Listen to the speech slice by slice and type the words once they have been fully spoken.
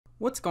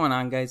What's going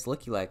on, guys?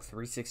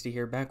 LuckyLag360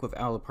 here, back with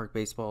Outlet Park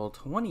Baseball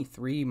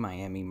 23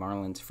 Miami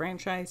Marlins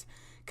franchise,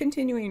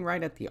 continuing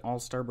right at the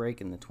All-Star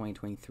break in the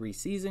 2023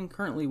 season.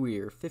 Currently, we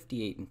are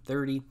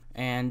 58-30,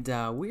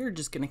 and we are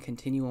just going to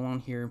continue on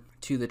here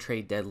to the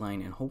trade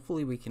deadline, and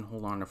hopefully we can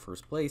hold on to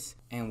first place,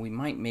 and we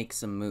might make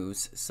some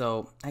moves.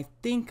 So I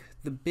think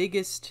the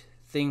biggest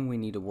thing we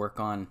need to work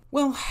on,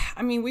 well,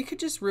 I mean, we could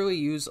just really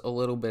use a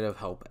little bit of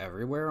help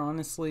everywhere,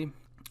 honestly.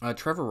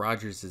 Trevor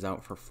Rogers is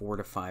out for 4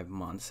 to 5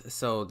 months,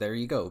 so there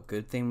you go.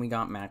 Good thing we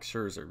got Max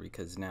Scherzer,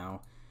 because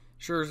now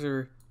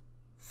Scherzer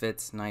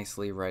fits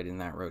nicely right in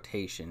that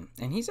rotation,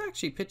 and he's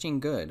actually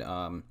pitching good.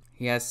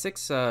 He has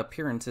 6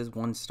 appearances,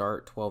 1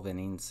 start, 12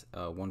 innings,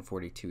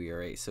 1.42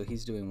 ERA, so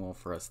he's doing well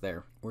for us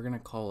there. We're gonna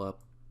call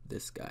up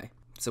this guy.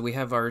 So we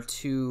have our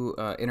 2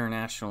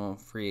 international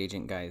free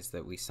agent guys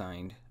that we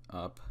signed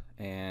up,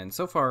 and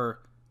so far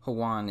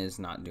Hawan is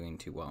not doing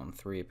too well in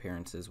 3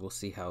 appearances. We'll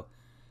see how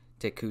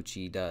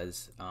Takuchi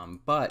does,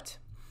 but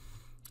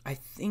I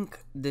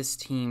think this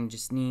team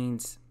just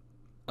needs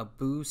a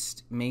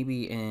boost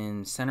maybe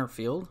in center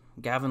field.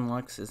 Gavin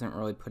Lux isn't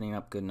really putting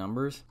up good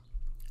numbers,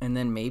 and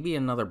then maybe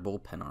another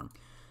bullpen arm.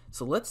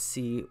 So let's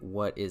see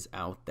what is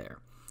out there.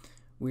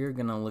 We're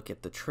gonna look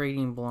at the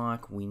trading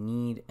block. We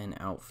need an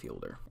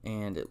outfielder,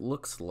 and it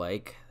looks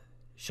like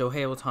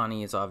Shohei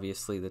Ohtani is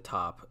obviously the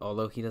top,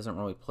 although he doesn't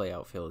really play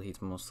outfield.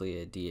 He's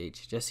mostly a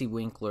DH. Jesse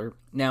Winkler.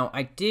 Now,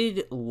 I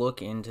did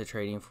look into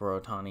trading for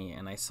Ohtani,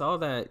 and I saw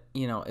that,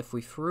 you know, if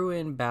we threw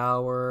in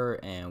Bauer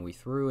and we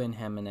threw in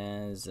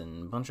Jimenez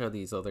and a bunch of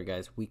these other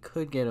guys, we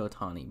could get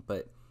Ohtani,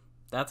 but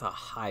that's a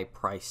high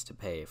price to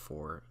pay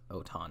for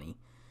Ohtani.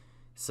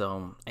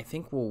 So I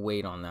think we'll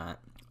wait on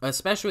that.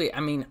 Especially, I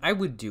mean, I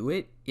would do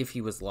it if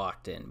he was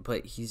locked in,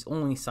 but he's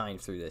only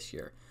signed through this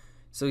year.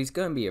 So he's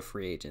going to be a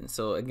free agent.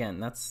 So again,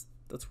 that's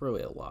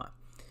really a lot.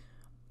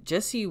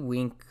 Jesse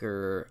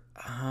Winker,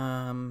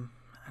 I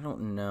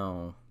don't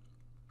know.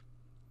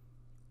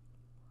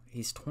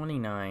 He's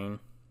 29.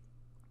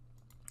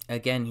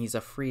 Again, he's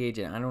a free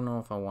agent. I don't know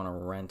if I want a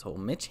rental.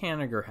 Mitch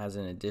Haniger has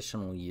an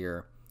additional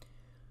year.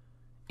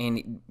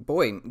 And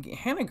boy,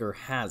 Haniger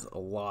has a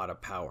lot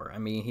of power. I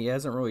mean, he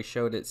hasn't really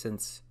showed it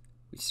since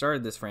we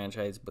started this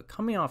franchise, but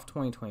coming off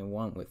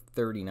 2021 with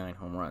 39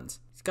 home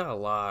runs. He's got a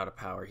lot of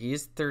power. He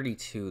is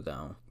 32,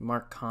 though.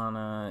 Mark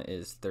Canha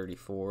is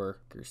 34.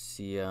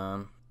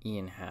 Garcia,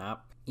 Ian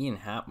Happ. Ian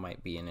Happ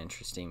might be an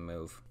interesting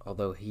move,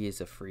 although he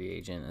is a free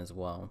agent as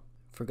well.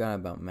 Forgot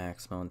about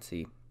Max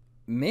Muncy.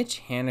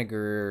 Mitch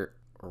Haniger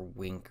or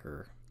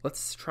Winker.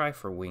 Let's try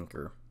for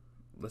Winker.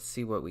 Let's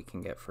see what we can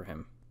get for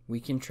him.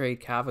 We can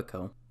trade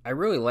Cavaco. I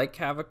really like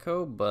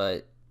Cavaco,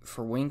 but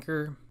for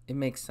Winker, it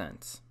makes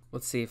sense.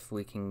 Let's see if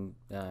we can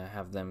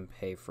have them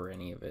pay for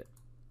any of it.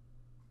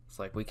 It's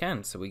like we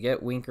can. So we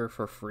get Winker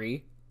for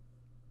free.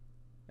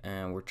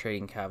 And we're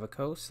trading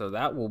Cavaco. So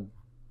that will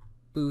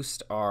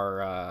boost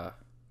our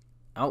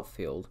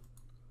outfield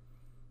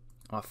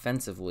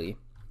offensively.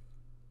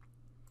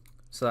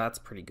 So that's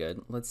pretty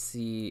good. Let's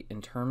see,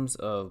 in terms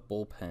of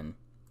bullpen,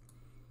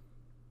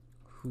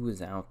 who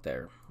is out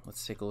there?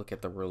 Let's take a look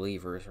at the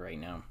relievers right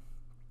now.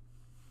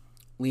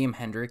 Liam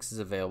Hendricks is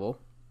available.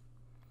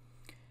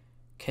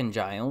 Ken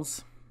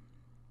Giles,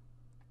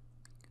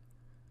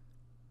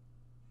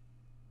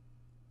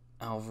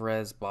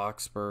 Alvarez,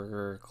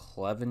 Boxberger,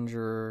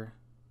 Clevenger.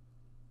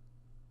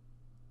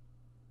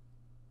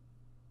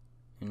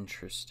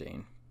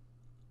 Interesting.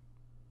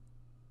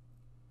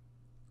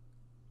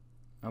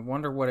 I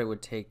wonder what it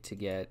would take to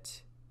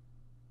get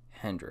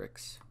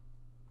Hendricks.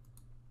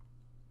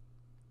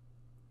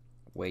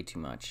 Way too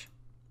much.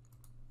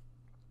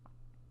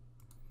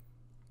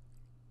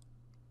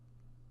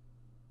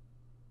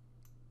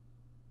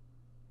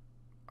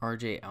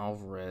 RJ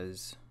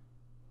Alvarez.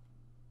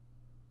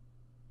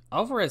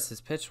 Alvarez has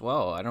pitched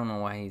well. I don't know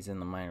why he's in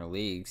the minor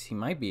leagues. He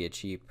might be a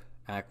cheap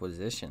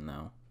acquisition,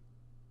 though.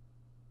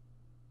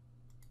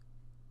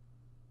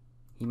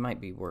 He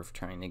might be worth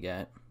trying to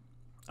get.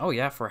 Oh,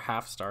 yeah, for a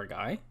half-star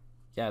guy?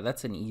 Yeah,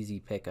 that's an easy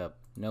pickup.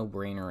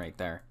 No-brainer right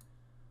there.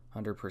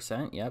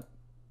 100%? Yep.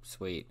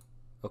 Sweet.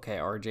 Okay,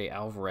 RJ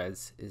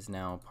Alvarez is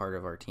now part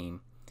of our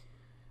team.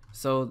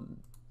 So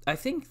I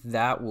think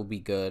that will be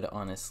good,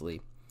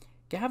 honestly.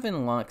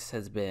 Gavin Lux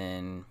has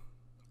been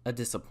a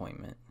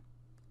disappointment.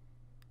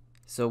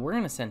 So we're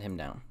going to send him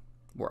down.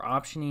 We're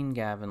optioning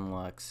Gavin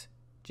Lux.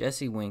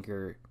 Jesse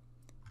Winker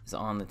is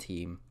on the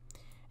team.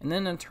 And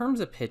then in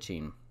terms of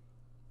pitching,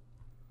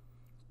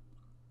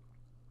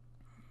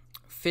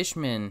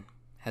 Fishman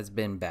has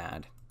been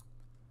bad.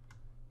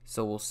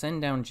 So we'll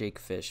send down Jake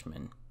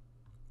Fishman.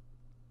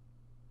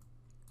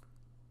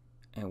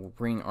 And we'll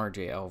bring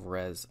RJ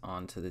Alvarez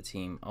onto the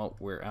team. Oh,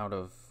 we're out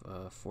of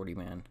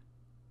 40-man.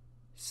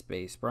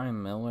 Space.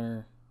 Brian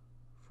Miller,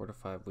 4 to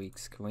 5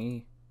 weeks. Can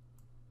we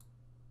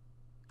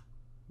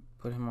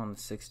put him on the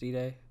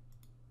 60-day?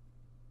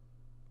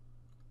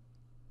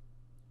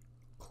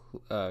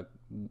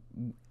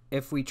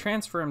 If we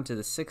transfer him to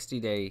the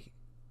 60-day,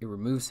 it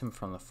removes him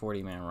from the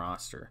 40-man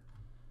roster.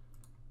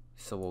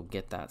 So we'll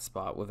get that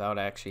spot without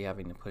actually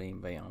having to put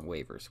anybody on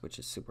waivers, which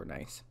is super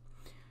nice.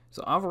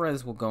 So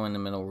Alvarez will go in the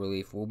middle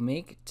relief. We'll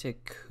make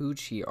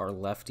Takuchi our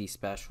lefty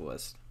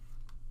specialist.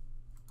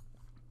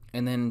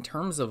 And then in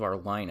terms of our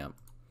lineup,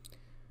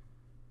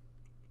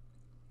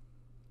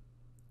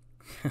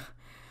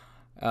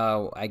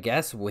 I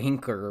guess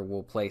Winker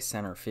will play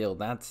center field.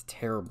 That's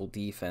terrible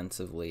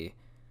defensively,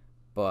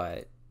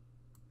 but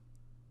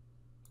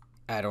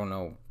I don't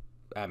know.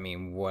 I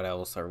mean, what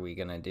else are we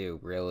going to do,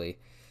 really?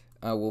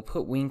 We'll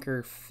put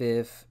Winker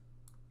 5th,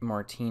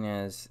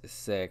 Martinez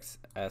 6th,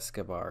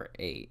 Escobar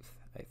 8th.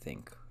 I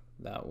think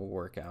that will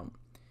work out.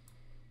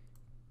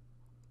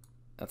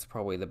 That's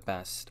probably the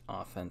best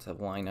offensive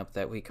lineup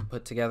that we could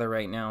put together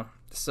right now.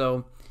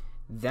 So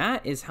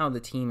that is how the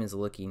team is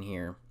looking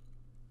here.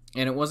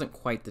 And it wasn't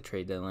quite the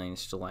trade deadline.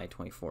 It's July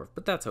 24th,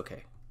 but that's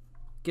okay.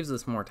 Gives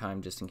us more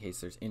time just in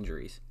case there's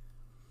injuries.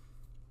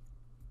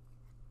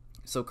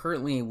 So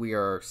currently we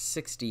are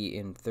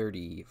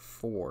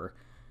 60-34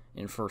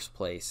 in first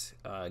place,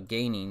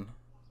 gaining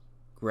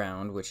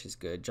ground, which is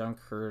good. John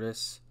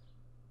Curtis,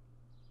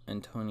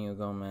 Antonio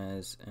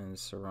Gomez, and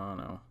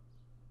Serrano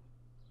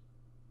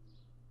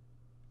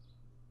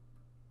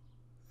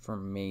for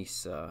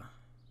Mesa.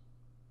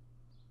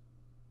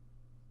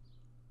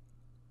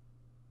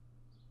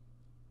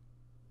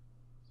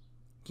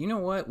 You know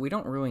what? We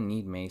don't really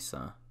need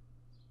Mesa.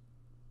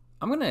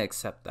 I'm going to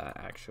accept that,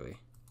 actually.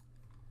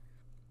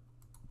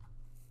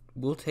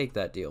 We'll take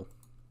that deal.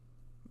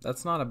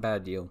 That's not a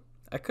bad deal.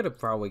 I could have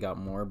probably got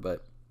more,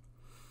 but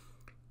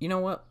you know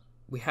what?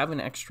 We have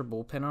an extra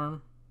bullpen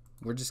arm.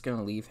 We're just going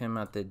to leave him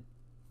at the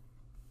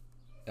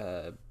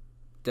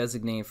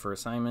designated for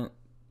assignment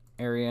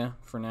area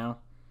for now,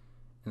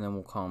 and then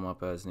we'll call him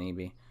up as need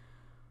be.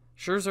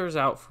 Scherzer's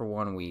out for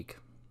 1 week.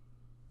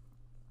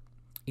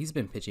 He's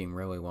been pitching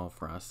really well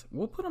for us.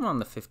 We'll put him on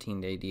the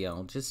 15-day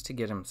DL just to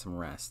get him some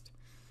rest.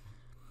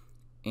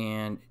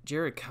 And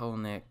Jared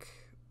Kelenic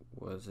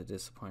was a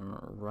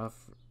disappointment.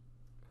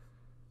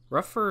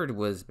 Rufford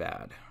was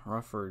bad.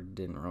 Rufford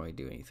didn't really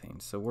do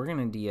anything. So we're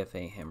going to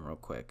DFA him real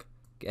quick.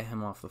 Get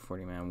him off the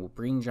 40-man. We'll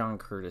bring John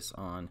Curtis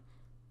on.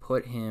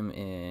 Put him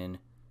in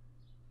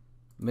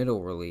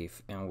middle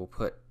relief. And we'll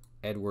put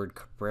Edward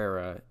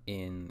Cabrera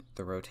in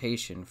the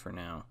rotation for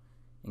now.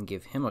 And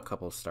give him a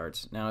couple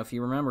starts. Now, if you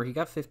remember, he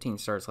got 15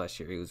 starts last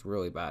year. He was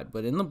really bad.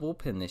 But in the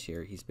bullpen this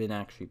year, he's been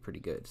actually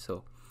pretty good.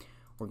 So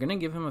we're going to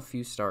give him a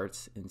few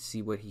starts and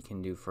see what he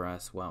can do for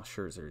us while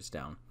Scherzer's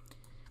down.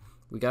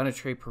 We got a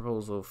trade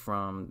proposal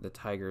from the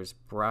Tigers,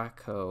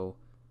 Bracco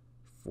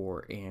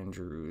for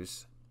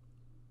Andrews.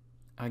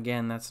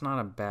 Again, that's not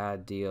a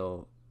bad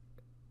deal.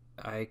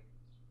 I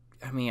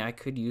mean, I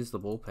could use the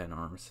bullpen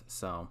arms,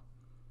 so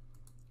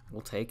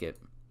we'll take it.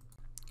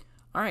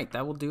 All right,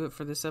 that will do it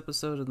for this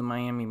episode of the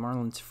Miami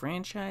Marlins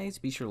franchise.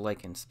 Be sure to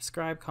like and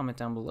subscribe, comment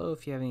down below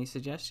if you have any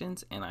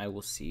suggestions, and I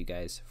will see you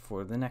guys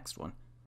for the next one.